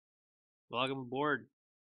Welcome aboard.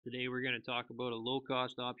 Today we're going to talk about a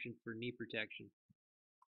low-cost option for knee protection.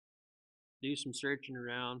 Do some searching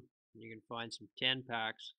around and you can find some 10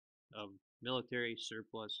 packs of military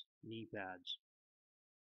surplus knee pads.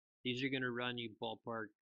 These are going to run you ballpark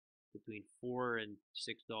between $4 and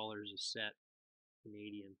 $6 a set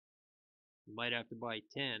Canadian. You might have to buy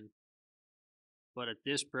 10, but at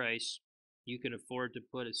this price you can afford to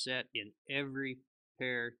put a set in every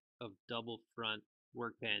pair of double front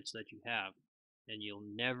work pants that you have, and you'll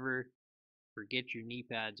never forget your knee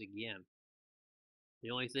pads again.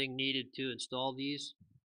 The only thing needed to install these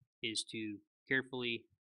is to carefully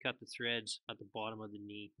cut the threads at the bottom of the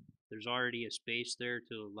knee. There's already a space there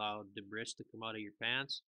to allow debris to come out of your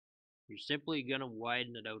pants. You're simply going to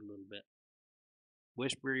widen it out a little bit.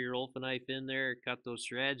 Whisper your Olfa knife in there, cut those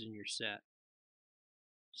threads, and you're set.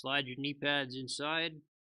 Slide your knee pads inside,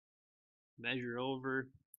 measure over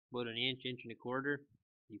about an inch, inch and a quarter.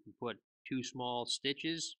 You can put 2 small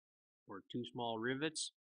stitches or 2 small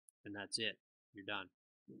rivets, and that's it. You're done.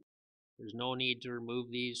 There's no need to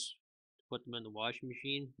remove these to put them in the washing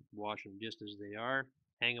machine. Wash them just as they are,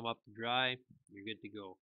 hang them up to dry, you're good to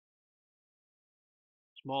go.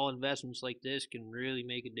 Small investments like this can really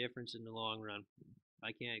make a difference in the long run.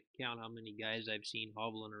 I can't count how many guys I've seen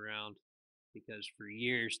hobbling around because for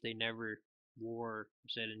years they never wore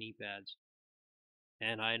a set of knee pads.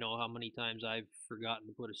 And I know how many times I've forgotten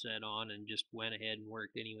to put a set on and just went ahead and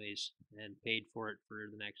worked anyways and paid for it for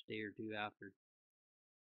the next day or two after.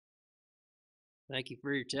 Thank you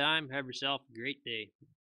for your time. Have yourself a great day.